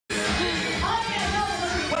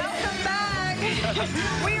We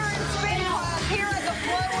are in spin class here at the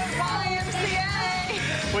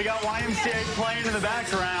YMCA. We got YMCA playing in the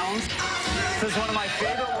background. This is one of my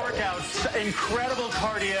favorite workouts. Incredible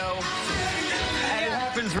cardio. And it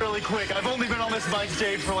happens really quick. I've only been on this bike,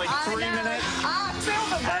 Jade, for like 3 minutes. I feel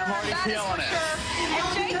the burn. I'm already feeling it. Sure. And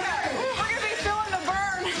Jacob, we're going to be feeling the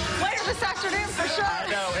burn later this afternoon for sure. I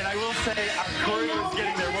know, and I will say our crew is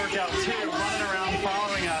getting their workout too, running around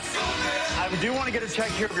following us. I do want to get a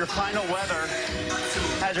check here of your final weather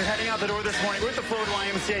as you're heading out the door this morning with the Florida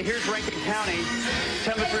YMCA. Here's Rankin County.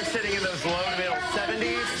 Temperature sitting in those low to middle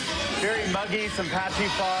 70s. Very muggy, some patchy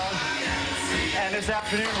fog. And this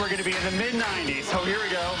afternoon, we're going to be in the mid-90s. So here we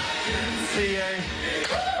go. CA.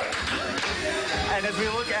 And as we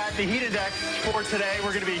look at the heat index for today,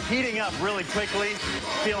 we're going to be heating up really quickly.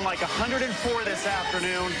 Feeling like 104 this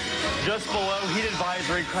afternoon, just below heat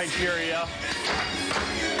advisory criteria.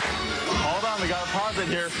 Hold on, we got to pause it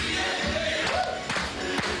here.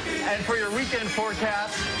 And for your weekend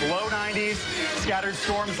forecast, low 90s, scattered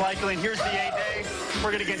storms likely. And here's the 8-day.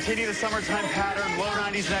 We're going to continue the summertime pattern, low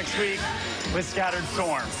 90s next week with scattered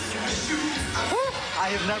storms. Whew, I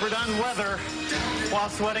have never done weather while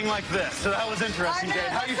sweating like this, so that was interesting, Jade.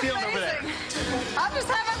 How are you feeling over there? I'm just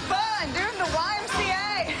having fun doing the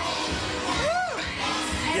YMCA. Woo.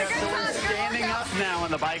 Yeah, so we're standing up now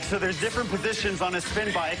on the bike. So there's different positions on a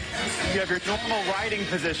spin bike. You have your normal riding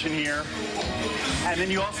position here. And then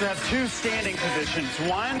you also have 2 standing positions.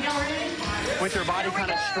 One with your body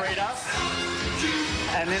kind of straight up.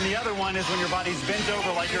 And then the other one is when your body's bent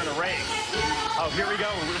over like you're in a race. Oh, here we go.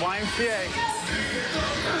 YMCA.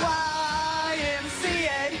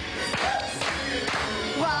 YMCA.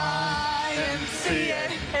 YMCA.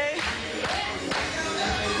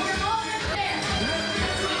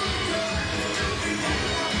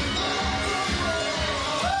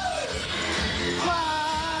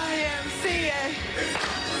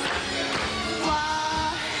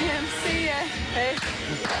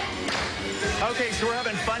 Okay, so we're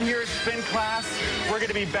having fun here at spin class. We're going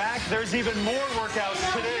to be back. There's even more workouts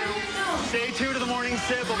to do. Stay tuned to the morning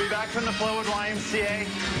sip. We'll be back from the flow at YMCA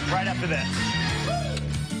right after this.